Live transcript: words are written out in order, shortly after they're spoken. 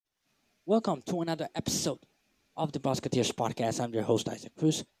Welcome to another episode of the Brosketeers podcast. I'm your host, Isaac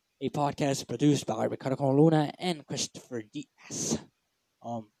Cruz, a podcast produced by Ricardo Luna and Christopher Diaz.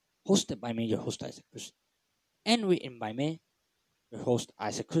 Um, Hosted by me, your host, Isaac Cruz, and written by me, your host,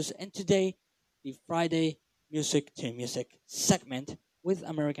 Isaac Cruz. And today, the Friday Music to Music segment with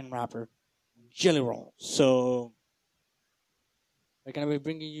American rapper Jelly Roll. So, we're going to be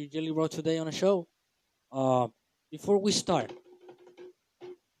bringing you Jelly Roll today on the show. Uh, Before we start,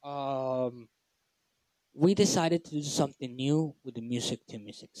 um, we decided to do something new with the music to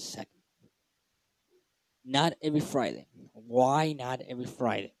music segment. Not every Friday. Why not every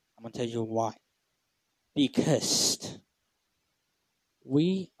Friday? I'm gonna tell you why. Because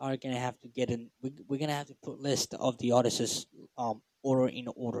we are gonna have to get in. We're gonna have to put list of the artists order in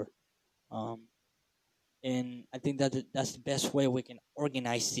order. Um, and I think that's the best way we can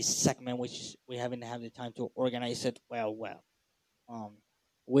organize this segment, which is we haven't had the time to organize it well. Um,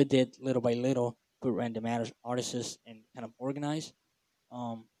 we did little by little put random artists and kind of organize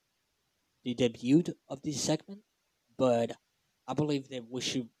um the debut of this segment, but I believe that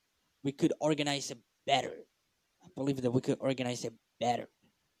we could organize it better. I believe that we could organize it better.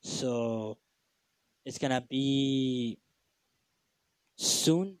 So it's gonna be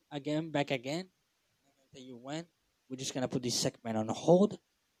soon again, back again. I'm not gonna tell you when. We're just gonna put this segment on hold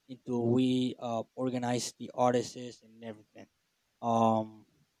until we organize the artists and everything. Um,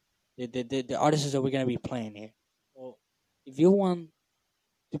 the artists that we're gonna be playing here. Well, if you want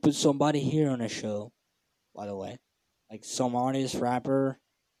to put somebody here on a show, by the way, like some artist, rapper,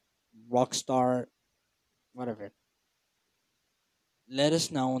 rock star, whatever, let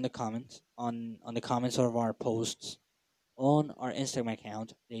us know in the comments on the comments of our posts on our Instagram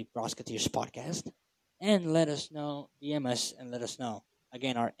account, the Brosketeers podcast, and let us know, DM us and let us know.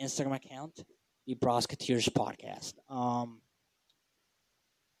 Again, our Instagram account, the Brosketeers podcast.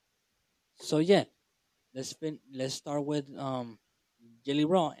 So yeah, let's start with Jelly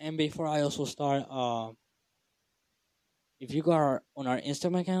Roll. And before I also start, if you go on our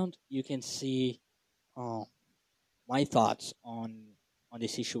Instagram account, you can see uh, my thoughts on the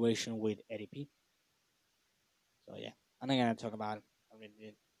situation with Eddie P. So yeah, I'm not gonna talk about it.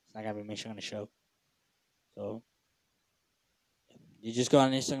 It's not gonna be mentioned on the show. So yeah, you just go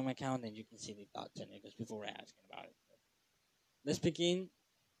on Instagram account and you can see the thoughts in it because people were asking about it. So, let's begin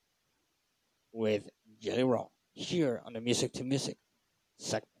with Jelly Roll here on the Music to Music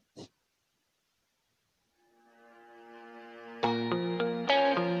segment.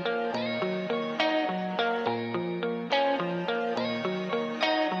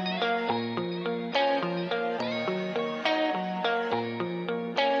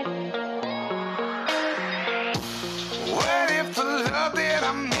 What if the love that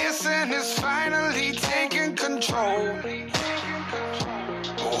I'm missing is finally taking control?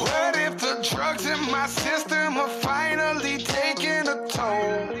 What if the drugs in my system are finally taking a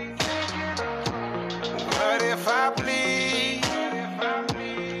toll? What if I bleed?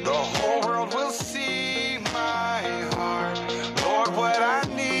 The whole world will see my heart. Lord, what I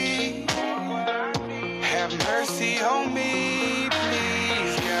need, have mercy on me,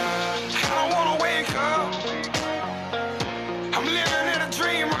 please, God. I don't wanna wake up. I'm living in a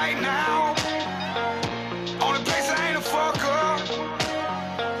dream right now. Only place I ain't a fuck up.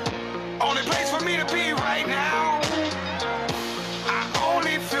 Only place for me to be right now. I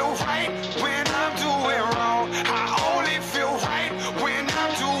only feel right when I'm doing wrong. I only feel right when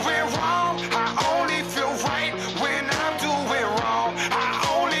I'm doing wrong. I only feel right when I'm doing wrong. I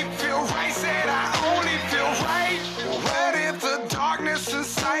only feel right, said I only feel right. What if the darkness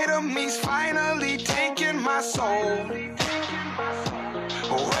inside of me's finally taking my soul?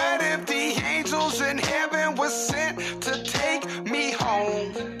 What if the angels in heaven were sent to take me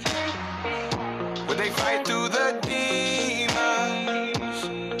home? Would they fight through the demons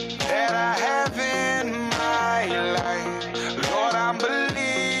that I have in my life? Lord, I'm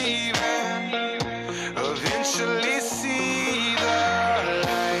believing, eventually see the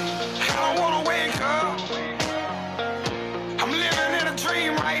light. I don't wanna wake up. I'm living in a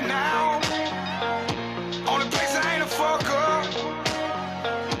dream right now. Only place I ain't a fuck up.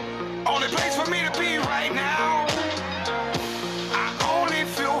 Only place for me to be right now. I only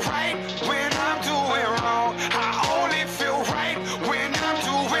feel right when I'm doing wrong. I only feel right when I'm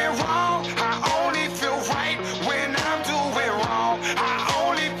doing wrong. I only feel right when I'm doing wrong. I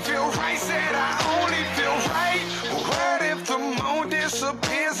only feel right, said I only feel right. What if the moon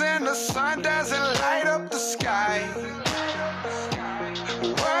disappears and the sun doesn't light up the sky?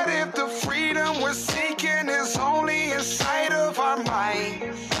 What if the freedom we're seeking is only inside of our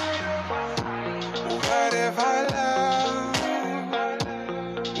minds? What if I love?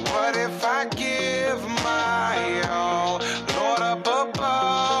 What But if I give my all, Lord up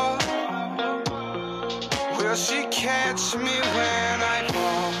above, will she catch me when I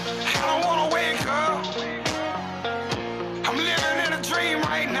fall? I don't wanna wake up. I'm living in a dream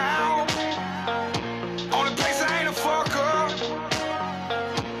right now. Only place I ain't a fuck up.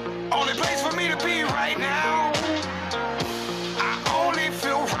 Only place for me to be right now. I only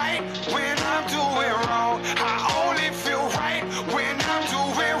feel right when I'm doing wrong. I only feel right when I'm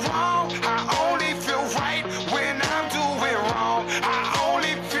doing wrong. I only feel right when I'm doing wrong. I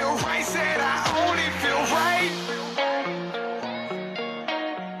only feel right, said I only feel right.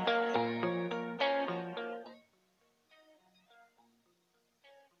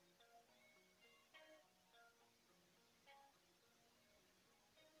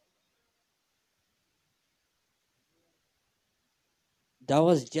 That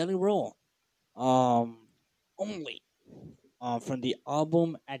was Jelly Roll. Um, only. From the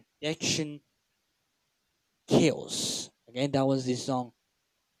album Addiction Kills. Again, that was the song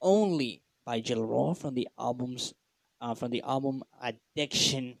Only by Jelly Roll from the album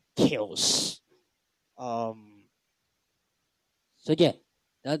Addiction Kills. Um, so yeah,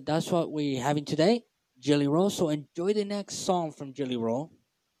 that's what we're having today. Jelly Roll. So enjoy the next song from Jelly Roll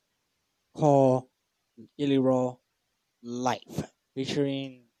called Jelly Roll Life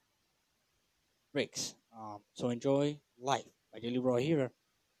featuring Bricks. So enjoy Life by Jelly Roll here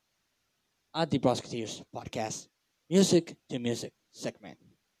at the Brosketeers podcast, music to music segment.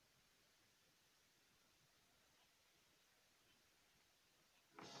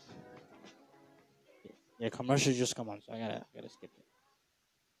 Yeah, commercial just come on, so I gotta skip it.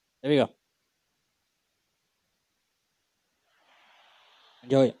 There we go.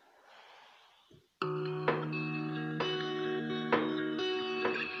 Enjoy it.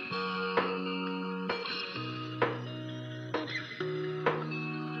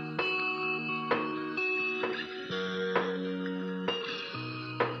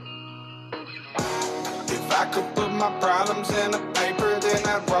 If I could put my problems in a paper, then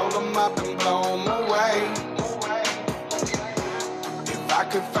I'd roll them up and blow them away. If I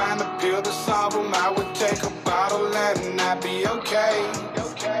could find a pill to solve them, I would take a bottle and I'd be okay.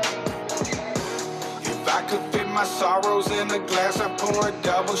 If I could fit my sorrows in a glass, I'd pour a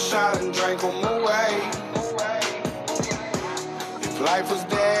double shot and drink them away. If life was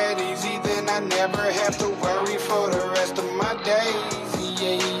that easy, then I'd never have to worry for the rest of my days.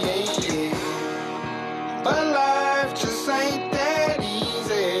 Yeah, yeah, yeah. But life just ain't that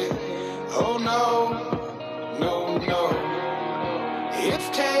easy. Oh no, no, no. It's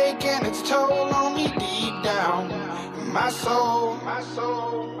taking its toll on me deep down in my soul, my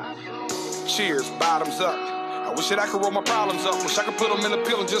soul, my soul. Cheers, bottoms up. I wish that I could roll my problems up. Wish I could put them in a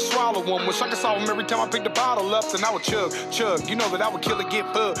pill and just swallow one. Wish I could solve them every time I pick the bottle up. Then I would chug, chug. You know that I would kill it,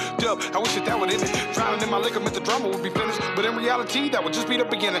 get bugged up. I wish that would end it. Drowning in my liquor meant the drama would be finished. But in reality, that would just be the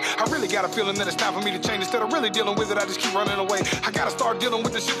beginning. I really got a feeling that it's time for me to change. Instead of really dealing with it, I just keep running away. I gotta start dealing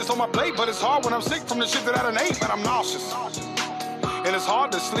with the shit that's on my plate. But it's hard when I'm sick from the shit that I done ate. But I'm nauseous. And it's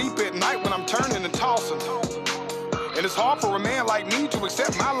hard to sleep at night when I'm turning and tossing. And it's hard for a man like me to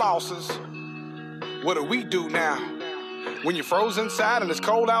accept my losses. What do we do now? When you're frozen inside and it's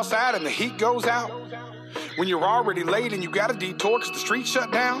cold outside and the heat goes out? When you're already late and you got a detour cause the street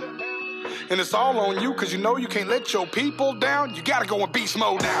shut down? And it's all on you cause you know you can't let your people down? You gotta go in beast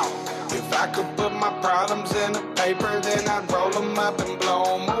mode now. If I could put my problems in a paper, then I'd roll them up and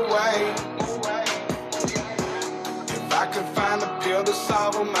blow them away. If I could find a pill to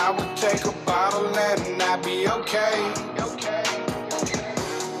solve them, I would take a bottle and I'd be okay.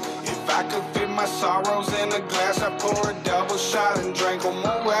 If I could fit my sorrows in a glass, I'd pour a double shot and drink them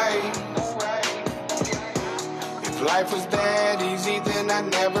away. If life was that easy, then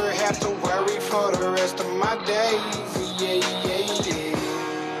I'd never have to worry for the rest of my days. Yeah, yeah,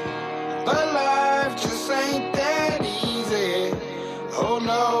 yeah. But life just ain't that easy. Oh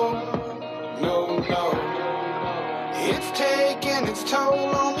no, no, no. It's taking its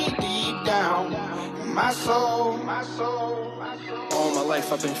toll on me deep down in my soul, my soul, my soul. All my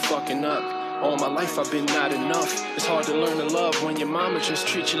life I've been fucking up. All my life I've been not enough. It's hard to learn to love when your mama just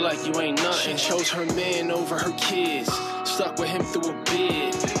treats you like you ain't nothing. She chose her man over her kids, stuck with him through a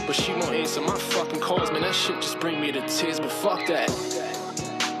bid. But she won't answer my fucking calls, man, that shit just bring me to tears. But fuck that,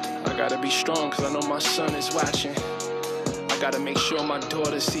 I gotta be strong cause I know my son is watching. I gotta make sure my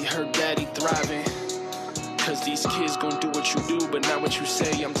daughter see her daddy thriving. Cause these kids gon' do what you do, but not what you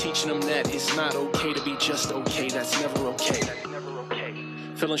say. I'm teaching them that it's not okay to be just okay. That's never okay.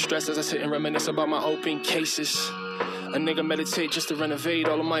 Feeling stressed as I sit and reminisce about my open cases. A nigga meditate just to renovate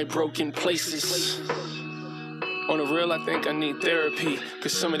all of my broken places. On the real, I think I need therapy.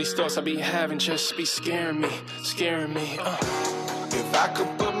 Cause some of these thoughts I be having just be scaring me. If I could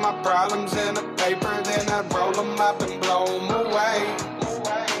put my problems in a paper, then I'd roll them up and blow them away.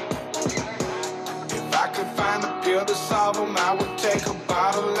 If I could find a pill to solve them, I would take a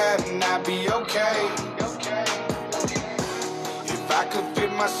bottle of that and I'd be okay. If I could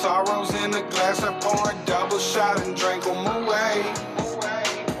fit my sorrows in a glass, I'd pour a double shot and drink them away.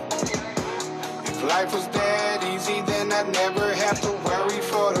 If life was that easy, then I'd never have to worry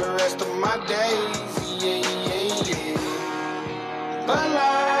for the rest of my days. Yeah. But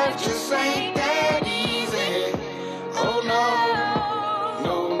life just ain't that easy. Oh no.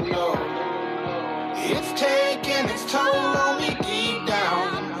 It's taking its toll on me deep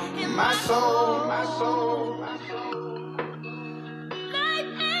down in my soul. Life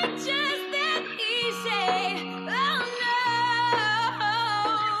ain't just that easy. Oh no.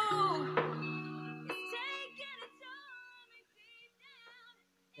 It's taking its toll on me deep down.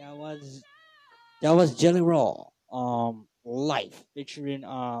 That was Jelly Roll. Life featuring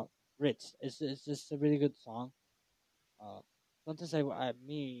Ritz. It's just a really good song. Uh, Sometimes I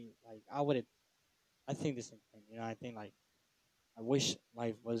would I think the same thing. You know, I think like I wish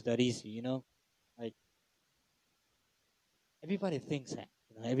life was that easy. You know, like everybody thinks that.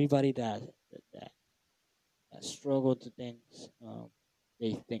 You know, everybody that struggle to things.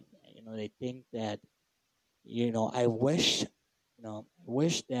 They think that. You know, they think that. You know, I wish. You know, I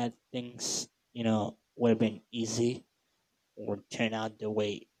wish that things. You know, would have been easy or turn out the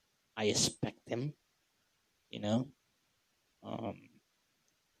way I expect them. You know, um,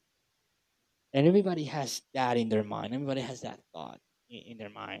 and everybody has that in their mind. Everybody has that thought in their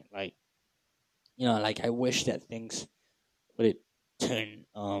mind. Like, you know, like I wish that things would it turn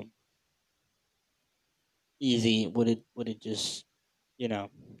easy. Would it just, you know,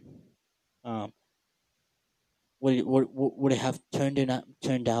 um would it have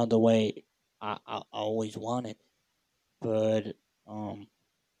turned out the way I always wanted. But a lot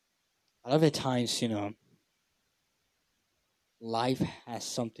of the times, you know, life has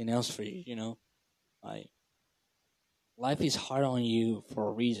something else for you. You know, like life is hard on you for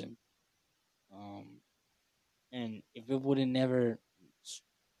a reason. Um, and if we would never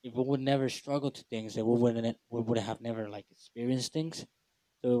struggle to things, then we would have never like experienced things.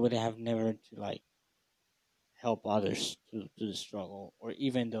 So we would have never to like help others to the struggle, or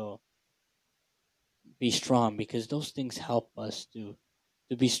even though be strong, because those things help us to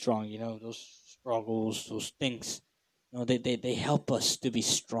be strong. You know, those struggles, those things, you know, they help us to be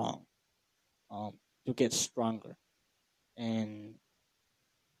strong, to get stronger. And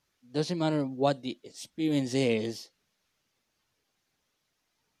doesn't matter what the experience is,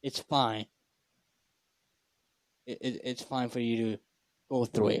 it's fine. It's fine for you to go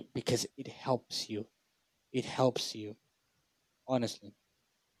through it because it helps you. It helps you, honestly.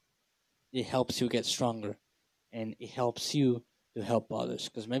 It helps you get stronger, and it helps you to help others.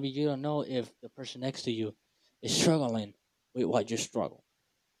 Because maybe you don't know if the person next to you is struggling with what you struggle,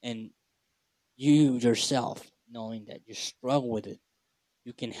 and you yourself knowing that you struggle with it,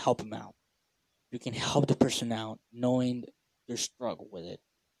 you can help them out. You can help the person out, knowing their struggle with it,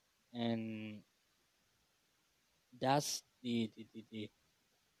 and that's the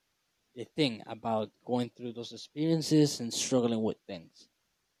thing about going through those experiences and struggling with things.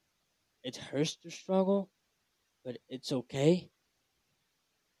 It hurts to struggle, but it's okay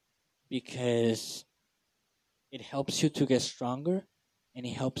because it helps you to get stronger, and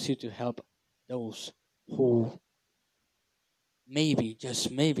it helps you to help those who maybe, just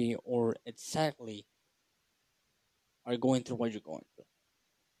maybe, or exactly are going through what you're going through.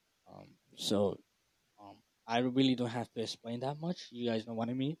 So I really don't have to explain that much. You guys know what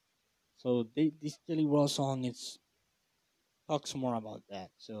I mean. So this Jelly Roll song it's talks more about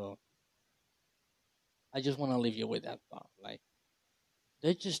that. So I just want to leave you with that thought. Like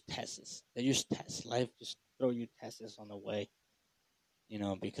they're just tests. They're just tests. Life just throw you tests on the way. You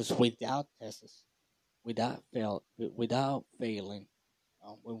know, because without tests, without failing,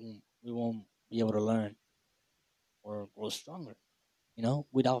 we won't be able to learn or grow stronger. You know,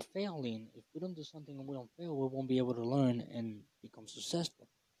 without failing, if we don't do something and we don't fail, we won't be able to learn and become successful.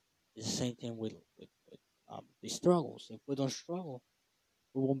 It's the same thing with the struggles. If we don't struggle,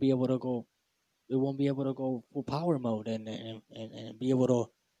 we won't be able to go. We won't be able to go full power mode and be able to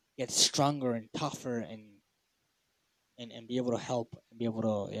get stronger and tougher and be able to help and be able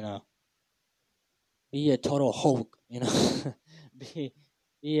to be a total Hulk. Be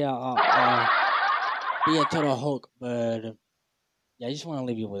be a be a total Hulk. But yeah, I just want to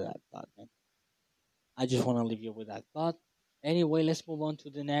leave you with that thought, man. I just want to leave you with that thought. Anyway, let's move on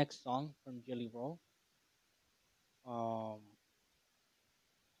to the next song from Jelly Roll. um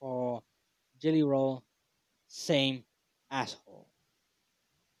for Jelly Roll, same asshole.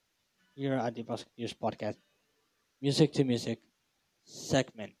 Here at the Brosketeers podcast, music to music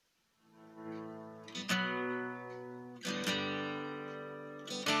segment.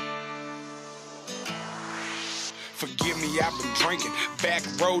 Forgive me, I've been drinking, back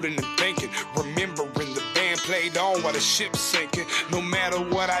roading and thinking, remembering the band played on while the ship's sinking. No matter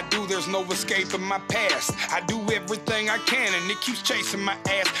what I do, there's no escaping my past. I do everything I can and it keeps chasing my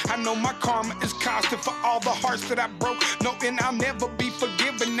ass. I know my karma is constant for all the hearts that I broke, knowing I'll never be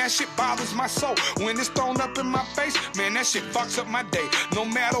forgiven. That shit bothers my soul. When it's thrown up in my face, man, that shit fucks up my day. No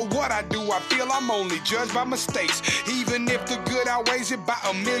matter what I do, I feel I'm only judged by mistakes. Even if the good outweighs it by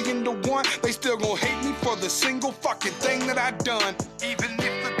 1,000,000 to 1, they still gon' hate me for the single fucking thing that I done. Even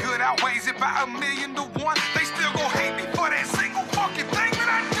if the good outweighs it by 1,000,000 to 1, they still gon' hate me for that single fucking thing that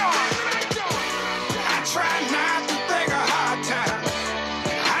I done. I try not to think of hard times.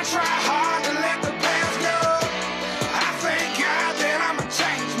 I try hard to let the past go. I thank God that I'm a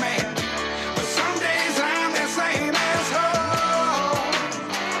changed man, but some days I'm the same asshole.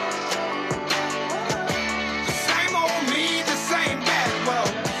 The same old me, the same back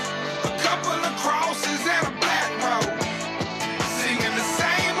road. A couple of crosses and a black road. Singing the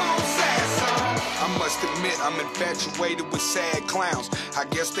same old sad song. I must admit I'm infatuated with sad clowns. I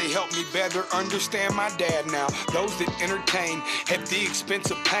guess they help me better understand my dad now. Those that entertain at the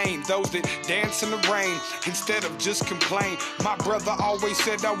expense of pain. Those that dance in the rain instead of just complain. My brother always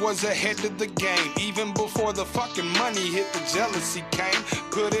said I was ahead of the game. Even before the fucking money hit, the jealousy came.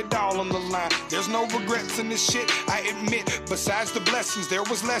 Put it all on the line. There's no regrets in this shit, I admit. Besides the blessings, there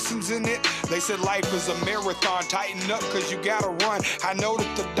was lessons in it. They said life is a marathon. Tighten up cause you gotta run. I know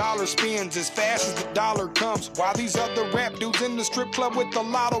that the dollar spins as fast as the dollar comes. While these other rap dudes in the strip club with a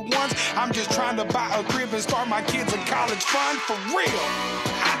lot of ones, I'm just trying to buy a crib and start my kids a college fund for real.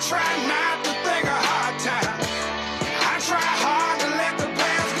 I try not to think of hard times. I try hard to let the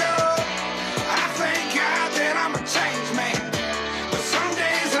past go. I thank God that I'm a changed man, but some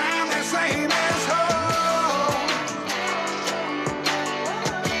days I'm the same asshole.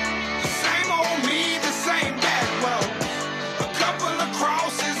 The same old me, the same back road. A couple of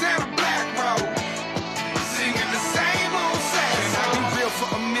crosses and a black road. Singing the same old sad song. Can I be real for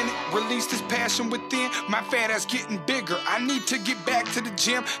a minute? Release this passion within. My fat ass getting bigger. I need to get back to the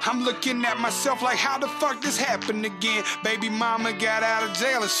gym. I'm looking at myself like, how the fuck this happened again? Baby mama got out of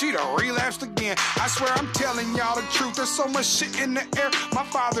jail and she done relapsed again. I swear I'm telling y'all the truth. There's so much shit in the air. My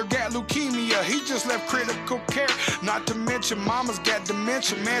father got leukemia. He just left critical care. Not to mention mama's got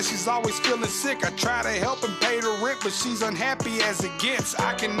dementia. Man, she's always feeling sick. I try to help and pay the rent, but she's unhappy as it gets.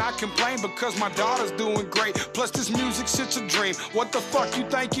 I cannot complain because my daughter's doing great. Plus this music shit's a dream. What the fuck you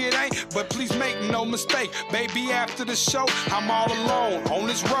think it ain't? But please make no mistake, baby, after the show, I'm all alone on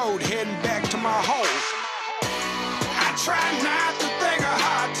this road heading back to my home. I try not to think of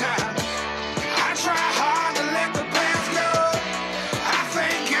hard times. I try hard to let the past go. I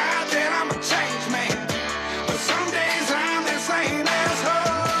thank God that I'm a changed man, but some days I'm the same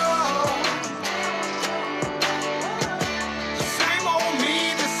asshole. The same old me,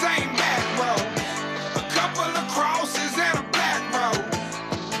 the same back road. A couple of crosses and a black road.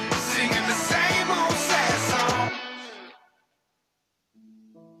 Singing the same old sad song.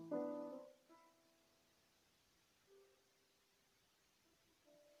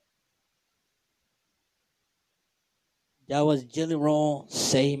 That was Jelly Roll,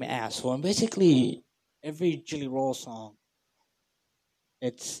 same asshole. And basically, every Jelly Roll song,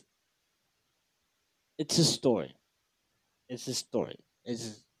 it's it's a story. It's a story.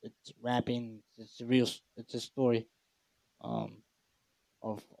 It's rapping. It's a real. It's a story. Um,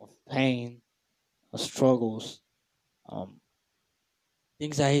 of pain, of struggles, um,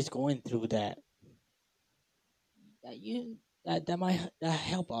 things that he's going through that you that might that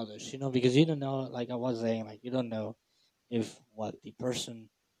help others. You know, because you don't know. Like I was saying, like you don't know if what the person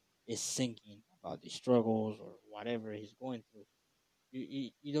is thinking about the struggles or whatever he's going through.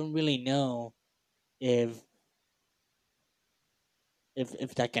 You don't really know if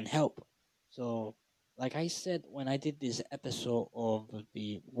if that can help. So, like I said, when I did this episode of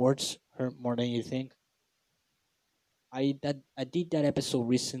the words hurt more than you think, I did that episode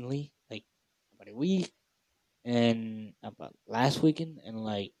recently, like about a week and about last weekend, and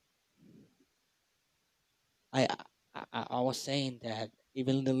like I I was saying that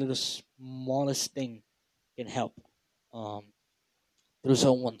even the little smallest thing can help. Um, through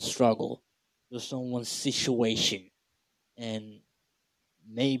someone's struggle, through someone's situation, and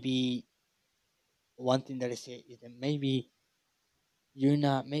maybe one thing that I say is that maybe you're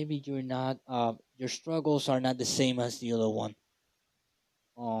not. Maybe you're not. Your struggles are not the same as the other one.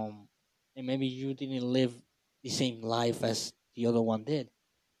 Um, and maybe you didn't live the same life as the other one did.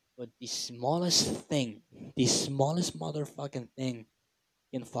 But the smallest thing, the smallest motherfucking thing,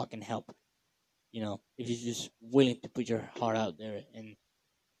 can fucking help. If you're just willing to put your heart out there and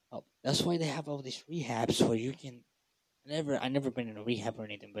help. That's why they have all these rehabs where you can. I never been in a rehab or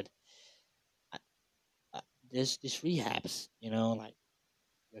anything, but I, there's these rehabs. Like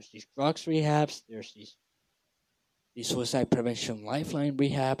there's these drugs rehabs. There's these suicide prevention lifeline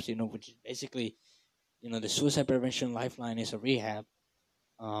rehabs. Which is basically, the suicide prevention lifeline is a rehab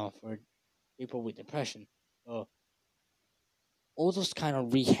for people with depression. So all those kind of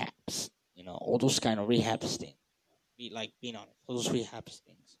rehabs, all those kind of rehab things. Being honest, all those rehab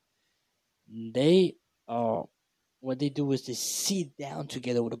things. They what they do is they sit down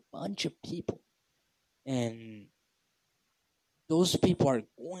together with a bunch of people, and those people are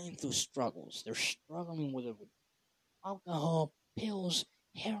going through struggles. They're struggling with alcohol, pills,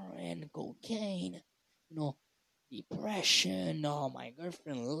 heroin, cocaine, you know, depression. Oh, my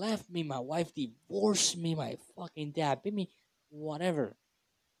girlfriend left me. My wife divorced me. My fucking dad beat me. Whatever.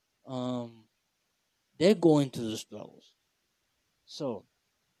 Um, they're going through the struggles. So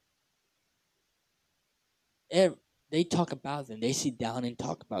ev- they talk about them. They sit down and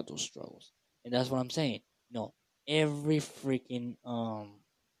talk about those struggles, and that's what I'm saying. Every freaking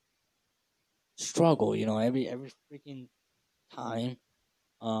struggle. Every freaking time.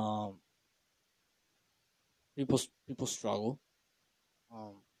 Um, people struggle.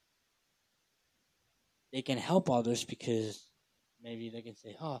 Um, they can help others because maybe they can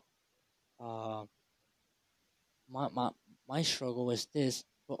say, "Huh, uh, my my struggle is this,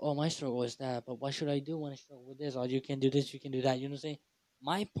 but oh, my struggle is that. But what should I do when I struggle with this? Oh, you can do this, you can do that." You know what I'm saying?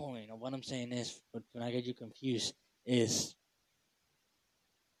 My point of what I'm saying is, but to not get you confused, is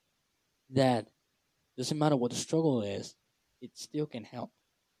that doesn't matter what the struggle is, it still can help.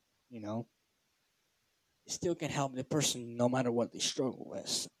 You know, it still can help the person no matter what the struggle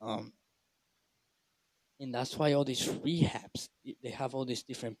is. And that's why all these rehabs, they have all these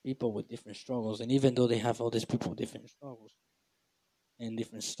different people with different struggles. And even though they have all these people with different struggles and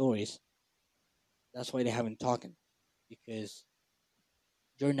different stories, that's why they haven't talking, because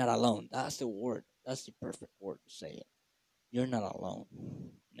you're not alone. That's the word. That's the perfect word to say it. You're not alone.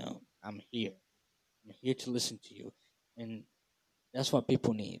 No, I'm here. I'm here to listen to you. And that's what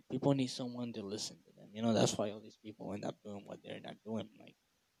people need. People need someone to listen to them. That's why all these people end up doing what they're not doing. Like,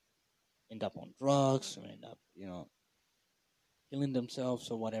 end up on drugs or end up, killing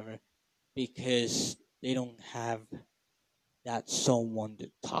themselves or whatever, because they don't have that someone to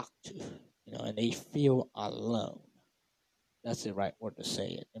talk to, and they feel alone. That's the right word to say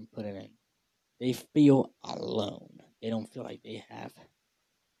it and put it in. They feel alone. They don't feel like they have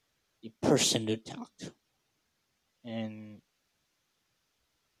the person to talk to. And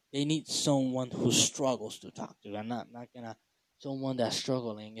they need someone who struggles to talk to. I'm not gonna someone that's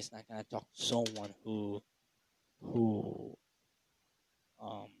struggling is not gonna talk to someone who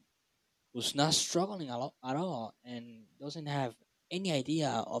um who's not struggling at all and doesn't have any idea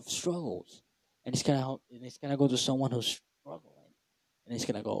of struggles. And it's gonna go to someone who's struggling, and it's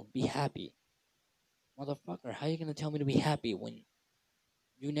gonna go, be happy. Motherfucker, how you gonna tell me to be happy when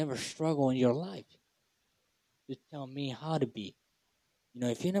you never struggle in your life? You tell me how to be.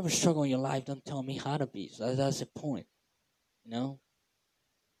 If you never struggle in your life, don't tell me how to be. So that's the point, you know?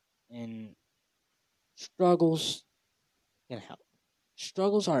 And struggles can help.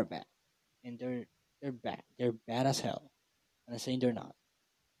 Struggles are bad, and they're bad. They're bad as hell. And I'm saying they're not.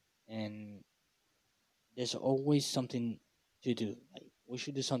 And there's always something to do. Like, we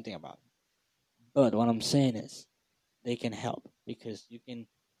should do something about it. But what I'm saying is, they can help because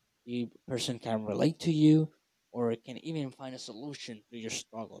the person can relate to you, or can even find a solution to your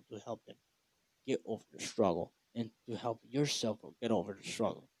struggle to help them get over the struggle and to help yourself get over the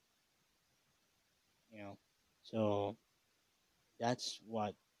struggle. You know, so that's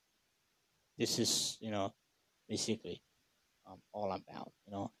what this is. Basically, all about.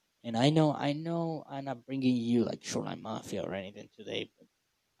 And I know, I'm not bringing you like Shoreline Mafia or anything today, but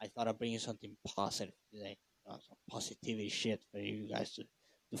I thought I'd bring you something positive today. Some positivity shit for you guys to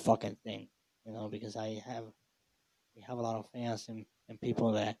fucking think. Because we have a lot of fans and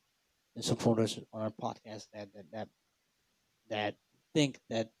people that support us on our podcast that think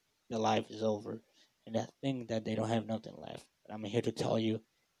that the life is over, and that think that they don't have nothing left. But I'm here to tell you,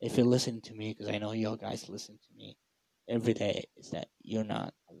 if you listen to me, because I know you guys listen to me every day, is that you're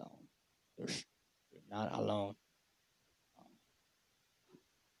not alone. You're not alone. Um,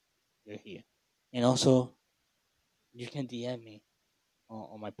 you're here, and also you can DM me.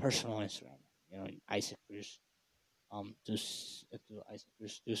 on my personal Instagram. Isaac Cruz, to Isaac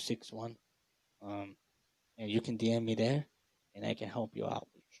Cruz 261. And you can DM me there, and I can help you out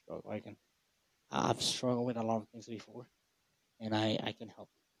with your struggle. I've struggled with a lot of things before, and I can help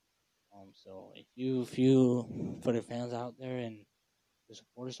you. So if you for the fans out there and the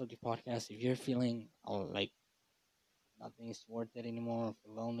supporters of the podcast, if you're feeling like nothing is worth it anymore, or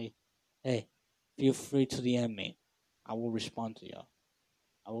feel lonely, hey, feel free to DM me. I will respond to you.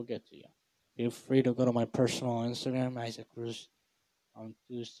 I will get to you. Feel free to go to my personal Instagram, Isaac Cruz,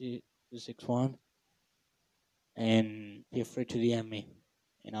 261, and feel free to DM me,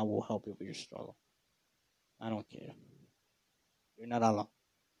 and I will help you with your struggle. I don't care. You're not alone.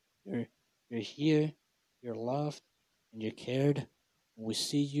 You're here. You're loved, and you're cared. And we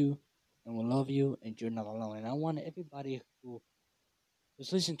see you, and we love you, and you're not alone. And I want everybody who's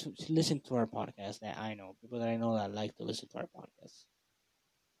listen to our podcast that I know, people that I know that like to listen to our podcast,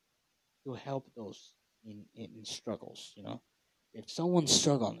 to help those in struggles. If someone's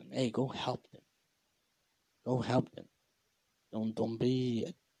struggling, hey, go help them. Go help them. Don't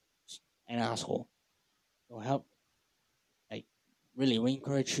be an asshole. Go help. Like, really, we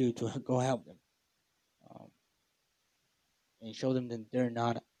encourage you to go help them, and show them that they're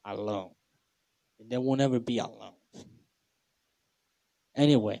not alone. And they will never be alone.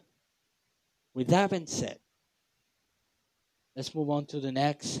 Anyway, with that being said, let's move on to the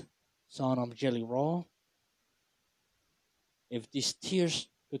next song of Jelly Roll. If These Tears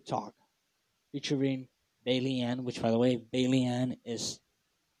Could Talk, featuring Bailey Ann, which, by the way, Bailey Ann is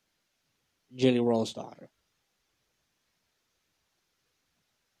Jelly Roll's daughter.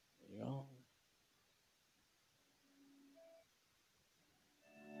 There you go.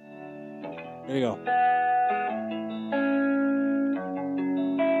 There you go.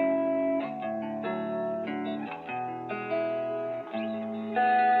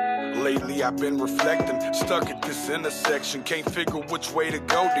 Lately I've been reflecting, stuck at this intersection. Can't figure which way to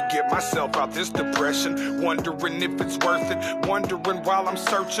go to get myself out this depression. Wondering if it's worth it, wondering while I'm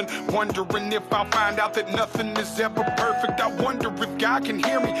searching. Wondering if I'll find out that nothing is ever perfect. I wonder if God can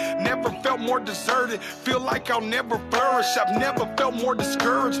hear me. Never felt more deserted, feel like I'll never flourish. I've never felt more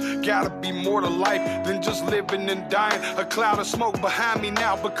discouraged. Gotta be more to life than just living and dying. A cloud of smoke behind me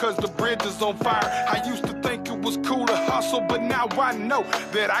now because the bridge is on fire. I used to think it was cool to hustle, but now I know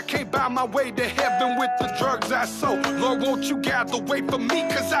that I can't buy my way to heaven with the drugs I sold. Lord, won't you guide the way for me,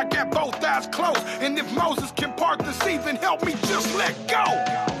 cause I got both eyes closed. And if Moses can part the sea, then help me just let go.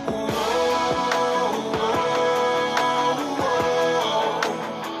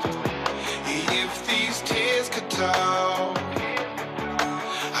 If these tears could talk,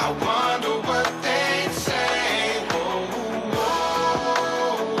 I wonder what they'd say.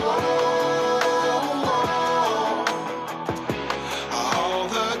 All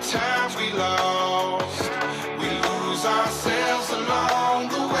the times we lost, we lose ourselves along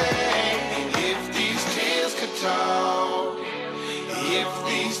the way. If these tears could talk, if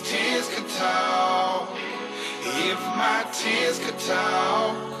these tears could talk, if my tears could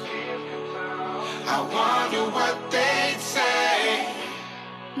talk, I wonder what they'd say.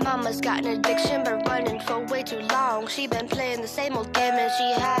 Mama's got an addiction, but running for way too long. She been playing the same old game, and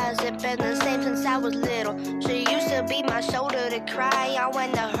she hasn't been the same since I was little. She used to be my shoulder to cry on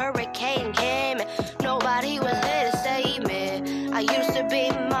when the hurricane came, and nobody was there to save me. I used to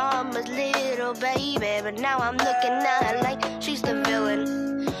be Mama's little baby, but now I'm looking at her like she's the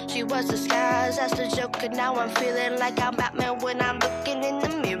villain. She was disguised as the Joker, now I'm feeling like I'm Batman when I'm looking in the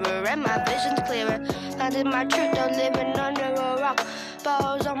mirror, and my vision's clearer. Finding my truth, though living under a rock.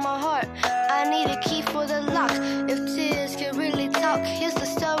 Balls on my heart, I need a key for the lock. If tears could really talk, here's the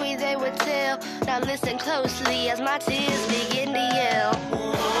story they would tell. Now listen closely as my tears begin to yell.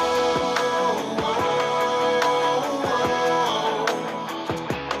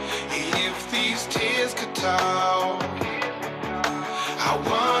 If these tears could talk, I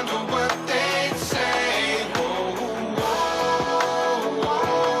wonder what they'd say.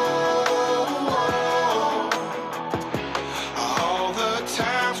 All the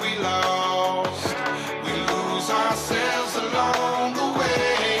times we lost, we lose ourselves along the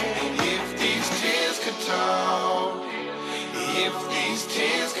way. If these tears could talk, if these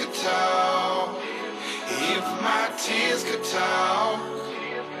tears could talk, if my tears could talk,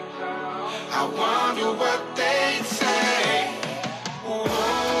 I wonder what they'd say.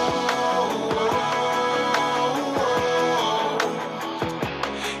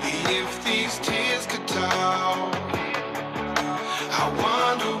 If these tears could talk, I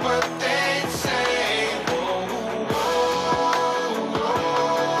wonder what they'd say.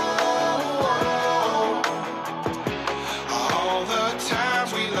 All the time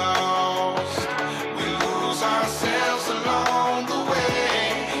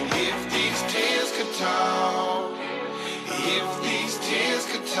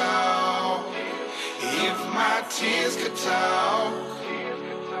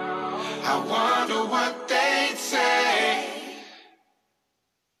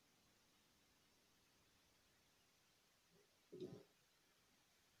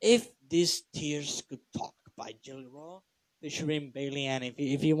If These Tears Could Talk by Jelly Roll featuring Bailey, and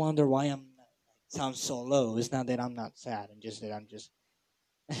if you wonder why I'm not, sound so low, it's not that I'm not sad, and just that I'm just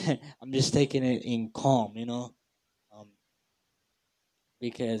I'm just taking it in calm, um,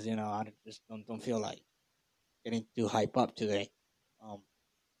 because I just don't feel like getting too hype up today. Um,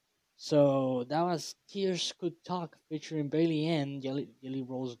 so that was Tears Could Talk featuring Bailey and Jelly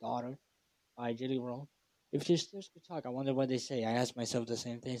Roll's daughter by Jelly Roll. If Tears could talk, I wonder what they say. I ask myself the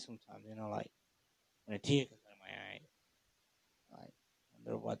same thing sometimes, like when a tear comes out of my eye, I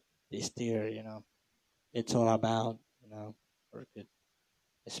wonder what this tear, it's all about, or could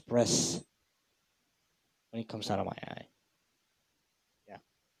express when it comes out of my eye. Yeah.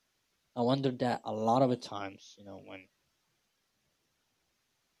 I wonder that a lot of the times,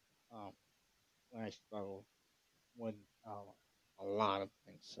 um, when I struggle with a lot of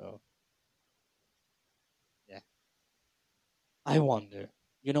things. So, yeah. I wonder,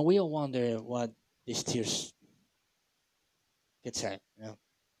 we all wonder what these tears could say,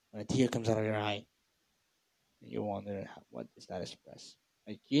 when a tear comes out of your eye, and you wonder what does that express.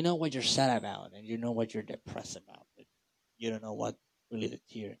 Like you know what you're sad about, and you know what you're depressed about, but you don't know what really the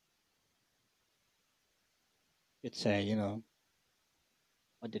tear could say.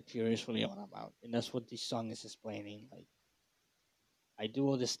 What the tear is really all about, and that's what this song is explaining. Like I do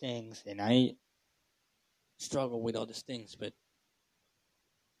all these things, and I struggle with all these things, but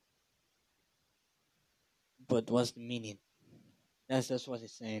what's the meaning? That's what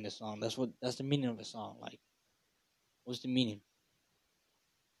it's saying in the song. That's the meaning of the song. Like what's the meaning?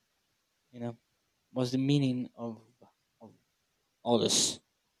 You know, what's the meaning of all this?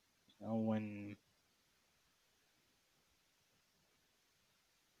 When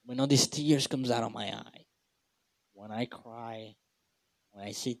all these tears comes out of my eye, when I cry, when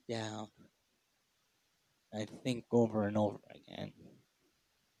I sit down, I think over and over again.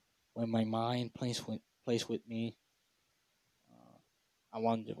 When my mind plays with me, uh, I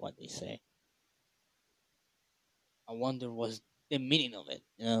wonder what they say. I wonder what's the meaning of it,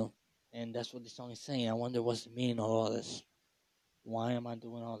 And that's what the song is saying. I wonder what's the meaning of all this. Why am I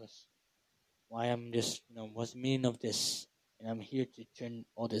doing all this? Why am just, what's the meaning of this? And I'm here to turn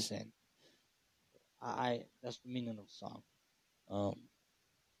all this in. I that's the meaning of the song. Um,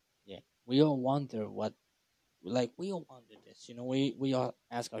 yeah, we all wonder what, like we all wonder this. We all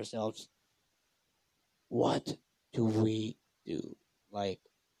ask ourselves, what do we do? Like,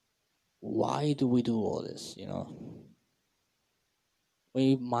 why do we do all this?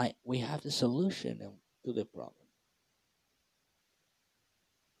 We have the solution to the problem,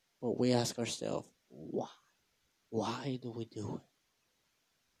 but we ask ourselves, why? Why do we do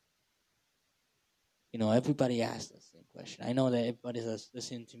it? Everybody asks the same question. I know that everybody's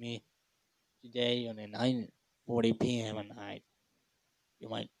listening to me today on the 9:40 p.m. at night. You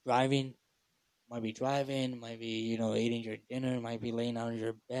might be driving, might be eating your dinner, might be laying on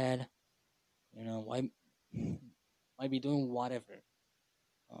your bed. Why might be doing whatever.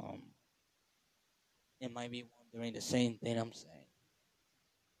 Um, and might be wondering the same thing I'm saying.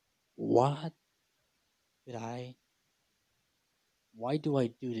 What did I? Why do I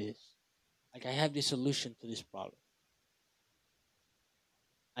do this? Like I have the solution to this problem.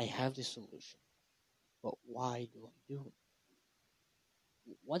 I have the solution, but why do I do it?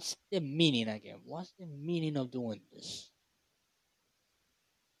 What's the meaning again? What's the meaning of doing this?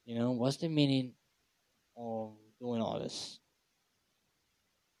 What's the meaning of doing all this?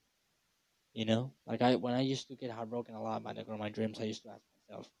 Like when I used to get heartbroken a lot by the girl of my dreams, I used to ask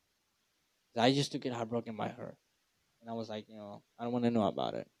myself, 'cause I used to get heartbroken by her, and I was like, I don't want to know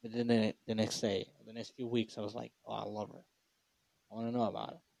about it. But then the next day, the next few weeks, I was like, oh, I love her. I want to know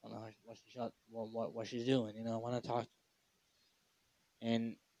about her. I want to know what she's doing. I want to talk to her.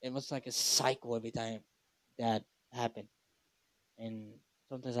 And it was like a cycle every time that happened. And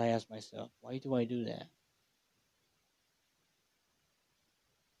sometimes I ask myself, why do I do that?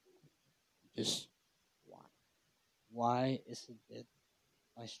 Just why? Why is it that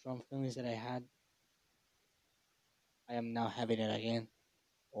my strong feelings that I had, I am now having it again,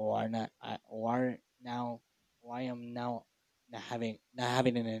 or are not, or now, or I am now not having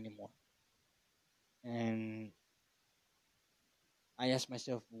it anymore? And I ask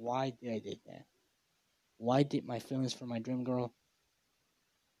myself, why did I did that? Why did my feelings for my dream girl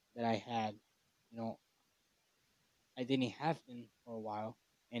that I had, you know, I didn't have them for a while,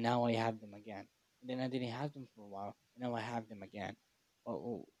 and now I have them again. And then I didn't have them for a while, and now I have them again.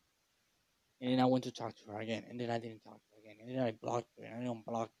 Oh, and then I went to talk to her again, and then I didn't talk to her again, and then I blocked her, and I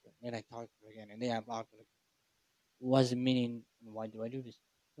unblocked her, and then I talked to her again, and then I blocked her. What's the meaning, and why do I do this?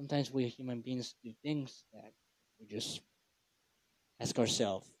 Sometimes we human beings do things that we just ask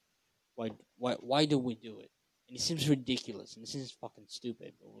ourselves, why do we do it? And it seems ridiculous and it seems fucking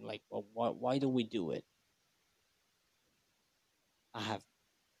stupid. But we're like, well, why do we do it? I have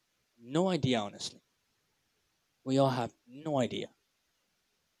no idea, honestly. We all have no idea.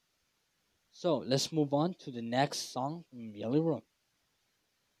 So let's move on to the next song from Yellow Room.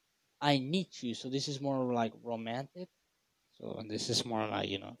 I Need You. So this is more like romantic. So this is more like,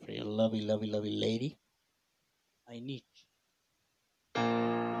 for your lovely, lovely, lovely lady. I Need You.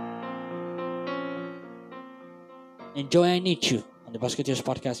 Enjoy I Need You on the Brosketeers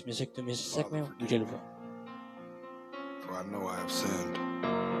podcast music to music segment with Yellow Room. For I know I have sinned.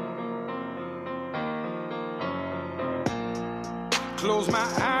 Close my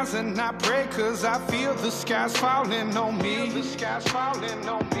eyes and I pray, cause I feel the sky's falling on me.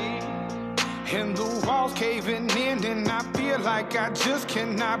 And the walls caving in and I feel like I just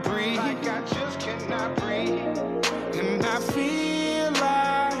cannot breathe. And I feel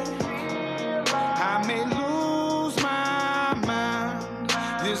like I may lose my mind.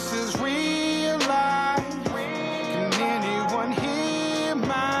 This is real life. Can anyone hear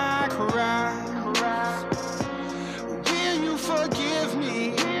my cries? Will you forgive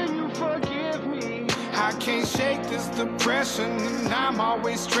me? I can't shake this depression and I'm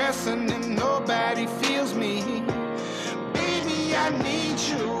always stressing and nobody feels me. Baby, I need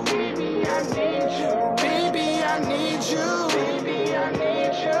you. Baby, I need you.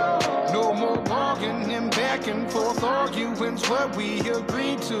 No more walking and back and forth arguing's what we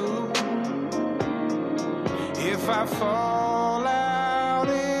agreed to. If I fall out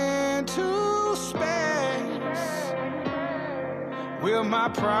into space, will my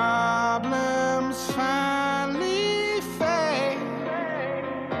problems finally fade?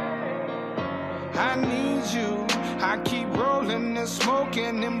 I need you. I keep rolling and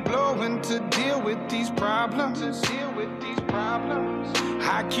smoking and blowing to deal with these problems.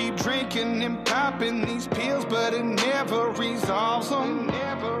 I keep drinking and popping these pills, but it never resolves them.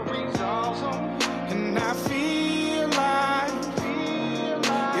 And I feel like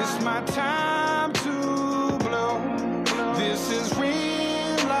it's my time to blow. This is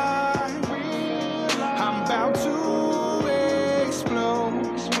real life. I'm about to explode.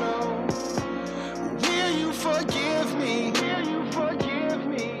 Will you forgive me?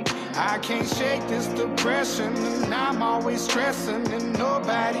 I can't shake this depression and I'm always stressing and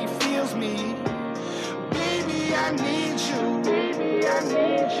nobody feels me. Baby, I need you. Baby,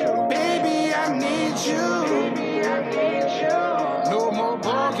 I need you. No more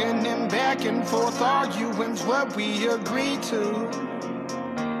bargaining and back and forth arguing's what we agreed to.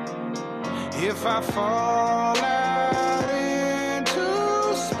 If I fall out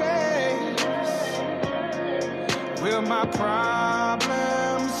into space, will my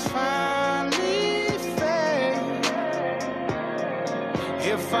problems finally fade?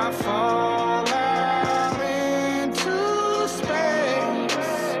 If I fall out into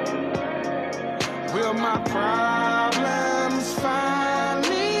space, will my problems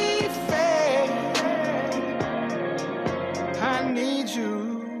finally fade? I need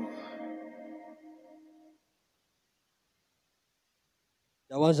you.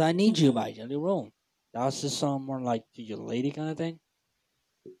 That was I Need You by Jelly Roll. That's the song more like to your lady kind of thing.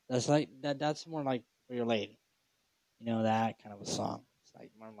 That's like that's more like for your lady. That kind of a song. It's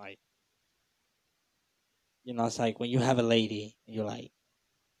like more like it's like when you have a lady and you're like,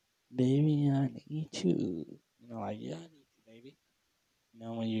 baby, I need you. Like, yeah, I need you, baby.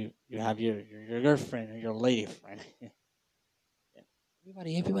 When you have your girlfriend or your lady friend. Yeah.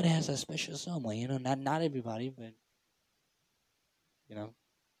 Everybody has a special someone, not everybody, but you know,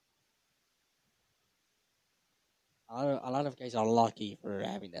 a lot of guys are lucky for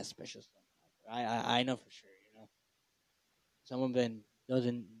having that special someone. I know for sure, Some of them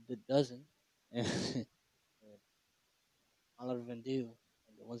doesn't. But a lot of them do.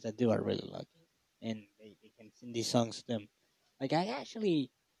 And the ones that do are really lucky. And they can sing these songs to them. Like I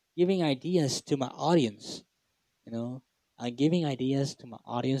actually giving ideas to my audience, I'm giving ideas to my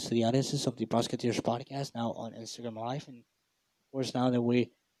audience, to the audiences of the Brosketeers podcast now on Instagram Live, and of course now that we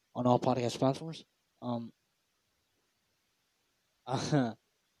on all podcast platforms. I'm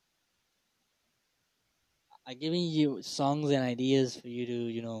giving you songs and ideas for you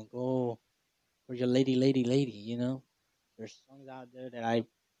to, go for your lady. There's songs out there that I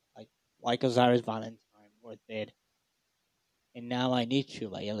like Osiris Valentine, Worth It, and Now I Need You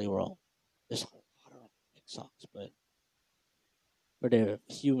by Ellie Roll. There's a lot of big songs, but for the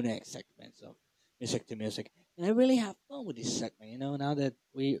few next segments of music to music. And I really have fun with this segment, now that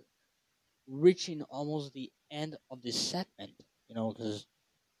we reaching almost the end of this segment, because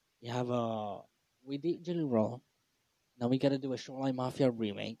we have we did Jelly Roll, Now we gotta do a Shoreline Mafia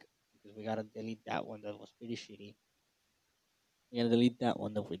remake because we gotta delete that one that was pretty shitty. We gotta delete that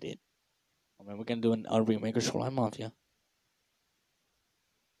one that we did. I mean, we're gonna do a remake of Shoreline Mafia.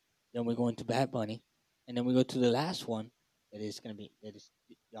 Then we go into Bad Bunny, and then we go to the last one that is Juice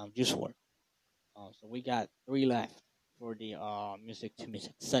WRLD. So we got 3 left for the music to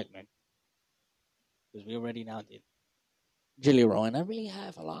music segment because we already now did Jelly Roll, and I really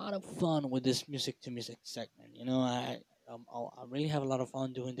have a lot of fun with this music to music segment. You know, I really have a lot of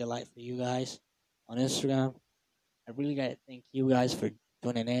fun doing the live for you guys on Instagram. I really gotta thank you guys for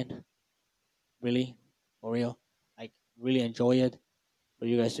tuning in. Really, for real, like really enjoy it. For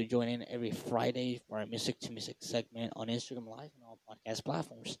you guys to join in every Friday for our music to music segment on Instagram Live and all podcast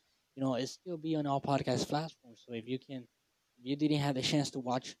platforms. You know, it's still be on all podcast platforms. So if you didn't have the chance to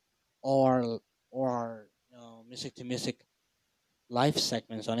watch our music to music live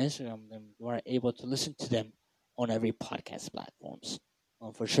segments on Instagram, then you are able to listen to them on every podcast platforms.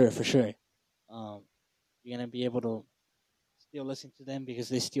 For sure. You're gonna be able to still listen to them because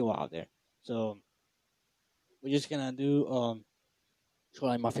they're still out there. So we're just gonna do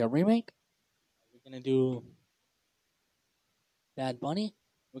Shoreline Mafia remake. We're gonna do Bad Bunny.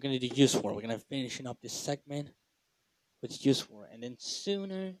 We're gonna do Juice WRLD. We're gonna finishing up this segment with Juice WRLD, and then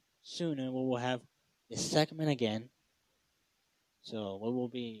sooner we will have this segment again. So we will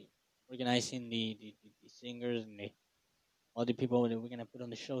be organizing the singers and the all the people that we're gonna put on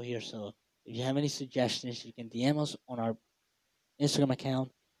the show here. So if you have any suggestions, you can DM us on our Instagram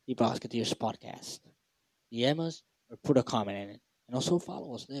account, the Brosketeers Podcast. DM us or put a comment in it. And also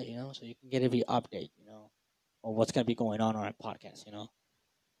follow us there, so you can get every update, or what's going to be going on our podcast, So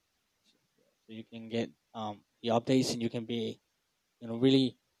you can get the updates and you can be,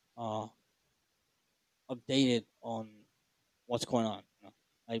 really updated on what's going on.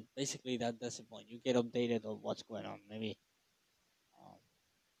 Like basically that's the point. You get updated on what's going on. Maybe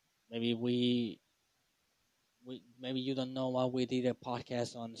maybe you don't know why we did a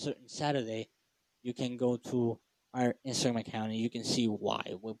podcast on a certain Saturday. You can go to our Instagram account and you can see why.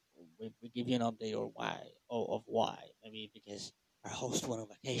 We give you an update or why. Maybe because our host went on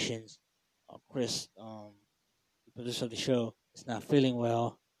vacations. Chris, the producer of the show, is not feeling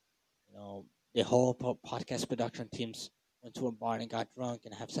well. The whole podcast production teams went to a bar and got drunk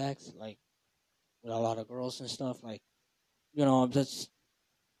and have sex, like with a lot of girls and stuff. Like, that's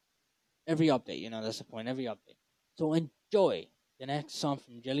every update. That's the point. Every update. So enjoy the next song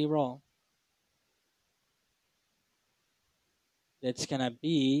from Jelly Roll. That's gonna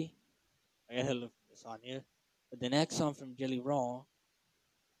be, I gotta look for this on here. But the next song from Jelly Roll,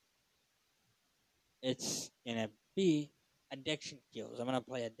 it's gonna be Addiction Kills. I'm gonna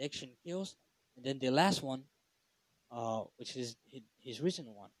play Addiction Kills, and then the last one, which is his recent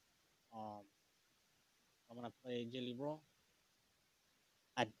one. I'm gonna play Jelly Roll.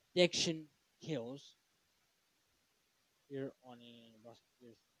 Addiction Kills here on the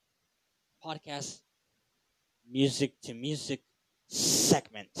Brosketeers podcast, music to music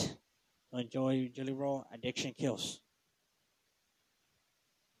segment. So enjoy Jelly Roll, Addiction Kills.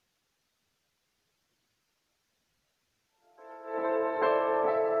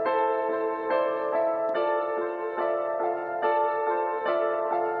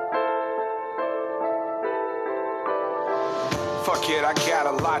 Fuck it, I got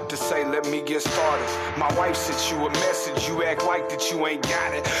a lot to say, let me get started. My wife sent you a message, you act like that you ain't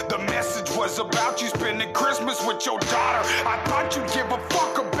got it. The message was about you spending Christmas with your daughter. I thought you'd give a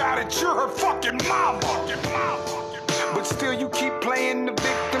fuck about it, you're her fucking mama. But still you keep playing the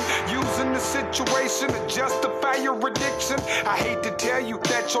victim, using the situation to justify your addiction. I hate to tell you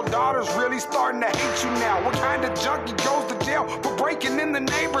that your daughter's really starting to hate you now. What kind of junkie goes to jail for breaking in the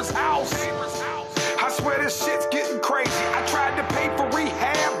neighbor's house? I swear this shit's getting crazy. I tried to pay for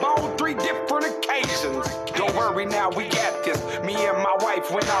rehab on 3 different occasions. Don't worry now, we got this. Me and my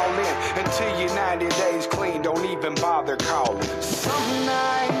wife went all in. Until you're 90 days clean, don't even bother calling. Some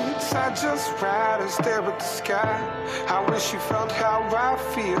nights I just ride and stare at the sky. I wish you felt how I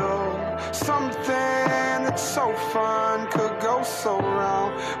feel. Something that's so fun could go so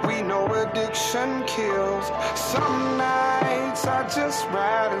wrong. We know addiction kills. Some nights I just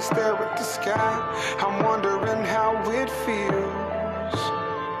ride and stare at the sky. I'm wondering how it feels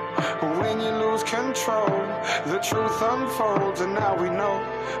when you lose control. The truth unfolds and now we know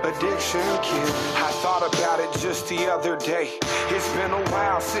addiction kills. I thought about it just the other day. It's been a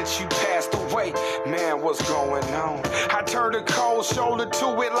while since you passed away. Man, what's going on? I turned a cold shoulder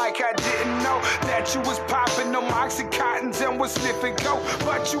to it like I didn't know that you was popping them Oxycontins and was sniffing coke.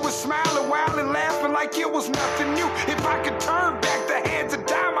 But you was smiling wild and laughing like it was nothing new. If I could turn back the hands of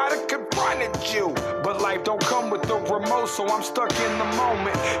time, I'd have confronted you. But life don't come with the remorse, so I'm stuck in the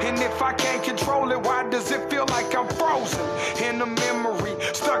moment. And if I can't control it, why does it feel like I'm frozen in a memory?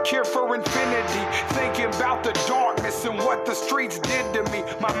 Stuck here for infinity, thinking about the darkness and what the streets did to me.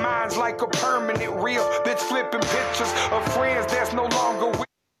 My mind's like a permanent reel that's flipping pictures of friends that's no longer with.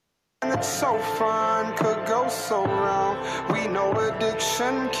 And it's so fun, could go so wrong. We know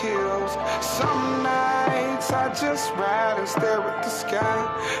addiction kills. Some nights I just ride and stare at the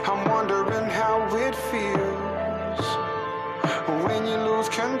sky. I'm wondering how it feels when you lose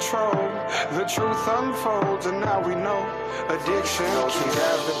control. The truth unfolds, and now we know addiction kills. Some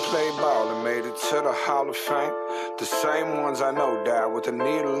guys that played ball and made it to the Hall of Fame. The same ones I know died with a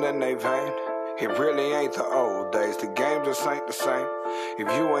needle in their vein. It really ain't the old days, the game just ain't the same. If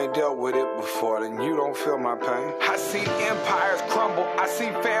you ain't dealt with it before, then you don't feel my pain. I see empires crumble, I see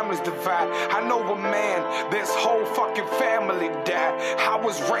families divide. I know a man, this whole fucking family died. I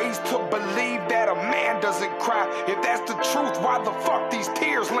was raised to believe that a man doesn't cry. If that's the truth, why the fuck these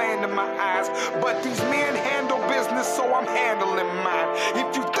tears land in my eyes? But these men handle business, so I'm handling mine.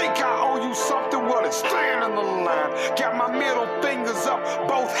 If you think I owe you something, well then stand in the line. Got my middle fingers up,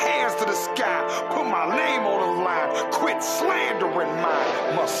 both hands to the sky. Put my name on the line, quit slandering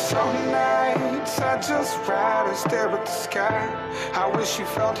mine. Some nights I just ride and stare at the sky. I wish you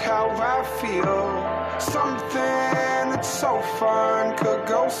felt how I feel. Something that's so fun could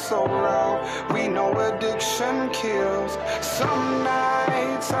go so wrong. We know addiction kills. Some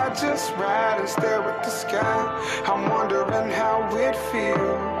nights I just ride and stare at the sky. I'm wondering how it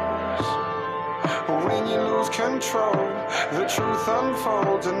feels when you lose control. The truth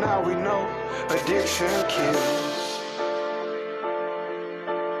unfolds, and now we know addiction kills.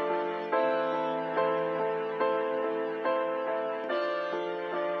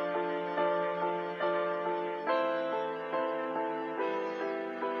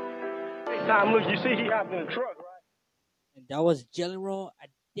 Time, look, you see he hopped in the truck, right? And that was Jelly Roll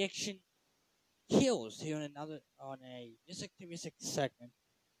Addiction Kills here on a music to music segment.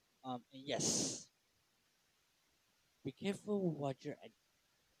 And yes, be careful what you're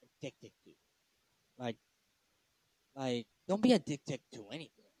addicted to. Like, don't be addicted to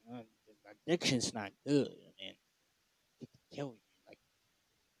anything. Addiction's not good, man. It can kill you. Like,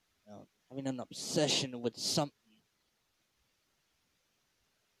 having an obsession with something,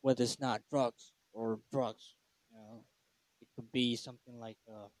 whether it's not drugs or drugs, it could be something like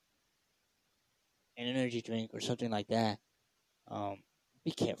an energy drink or something like that.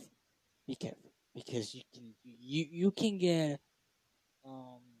 Be careful. Be careful, because you can get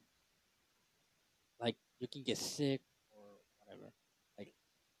like you can get sick or whatever. Like,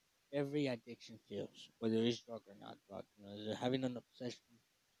 every addiction feels, whether it's drug or not drug. Having an obsession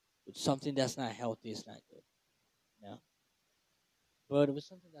with something that's not healthy is not good. Yeah. But with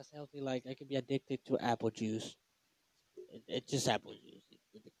something that's healthy, like I could be addicted to apple juice. It's just apple juice. It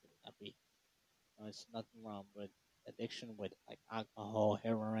could not be. It's nothing wrong with addiction with like alcohol,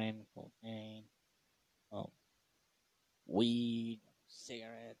 heroin, cocaine, um, weed,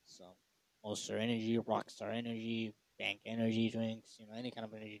 cigarettes, Monster Energy, Rockstar Energy, Bank Energy drinks. Any kind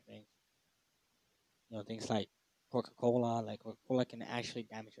of energy drinks. Things like Coca-Cola. Like Coca-Cola can actually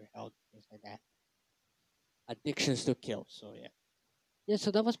damage your health. Things like that. Addictions to kill. So yeah. Yeah,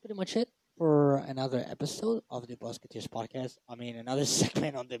 so that was pretty much it for another episode of the Brosketeers podcast. I mean, another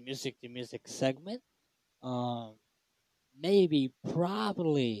segment on the music to music segment. Maybe,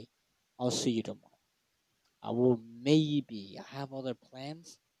 probably, I'll see you tomorrow. I have other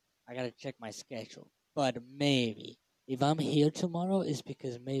plans. I gotta check my schedule. But maybe, if I'm here tomorrow, it's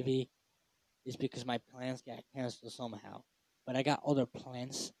because my plans got canceled somehow. But I got other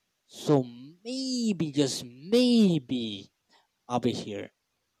plans. So maybe, just maybe, I'll be here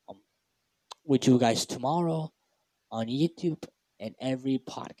with you guys tomorrow on YouTube and every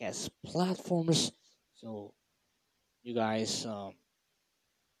podcast platforms. So you guys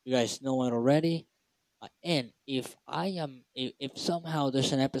know it already. And if somehow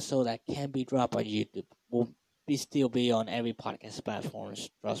there's an episode that can be dropped on YouTube, will still be on every podcast platforms.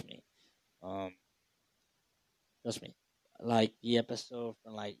 Trust me. Trust me. Like the episode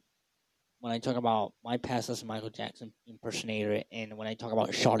from when I talk about my past as a Michael Jackson impersonator, and when I talk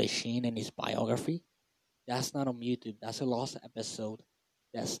about Charlie Sheen and his biography, that's not on YouTube. That's a lost episode.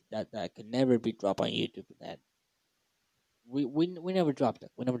 That could never be dropped on YouTube. That we never dropped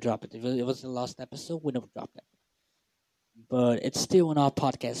it. We never dropped it. If it was a lost episode, we never dropped it. But it's still on our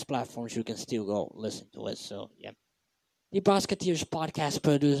podcast platforms. You can still go listen to it. So yeah. The Brosketeers podcast,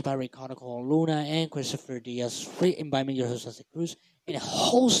 produced by Ricardo Luna and Christopher Diaz, written by me, your host, Isaac Cruz, and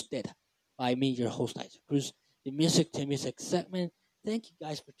hosted by me, your host, Isaac Cruz. The music to music segment. Thank you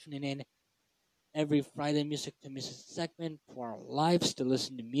guys for tuning in. every Friday music to music segment for our lives to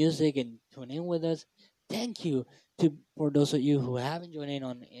listen to music and tune in with us. Thank you to for those of you who haven't joined in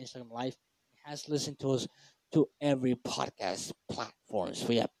on Instagram Live has listened to us to every podcast platforms.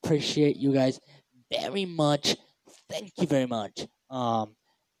 We appreciate you guys very much. Thank you very much.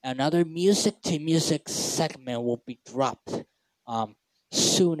 Another music to music segment will be dropped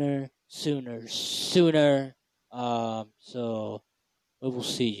sooner. So we will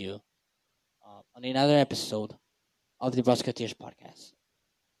see you on another episode of the Brosketeers podcast.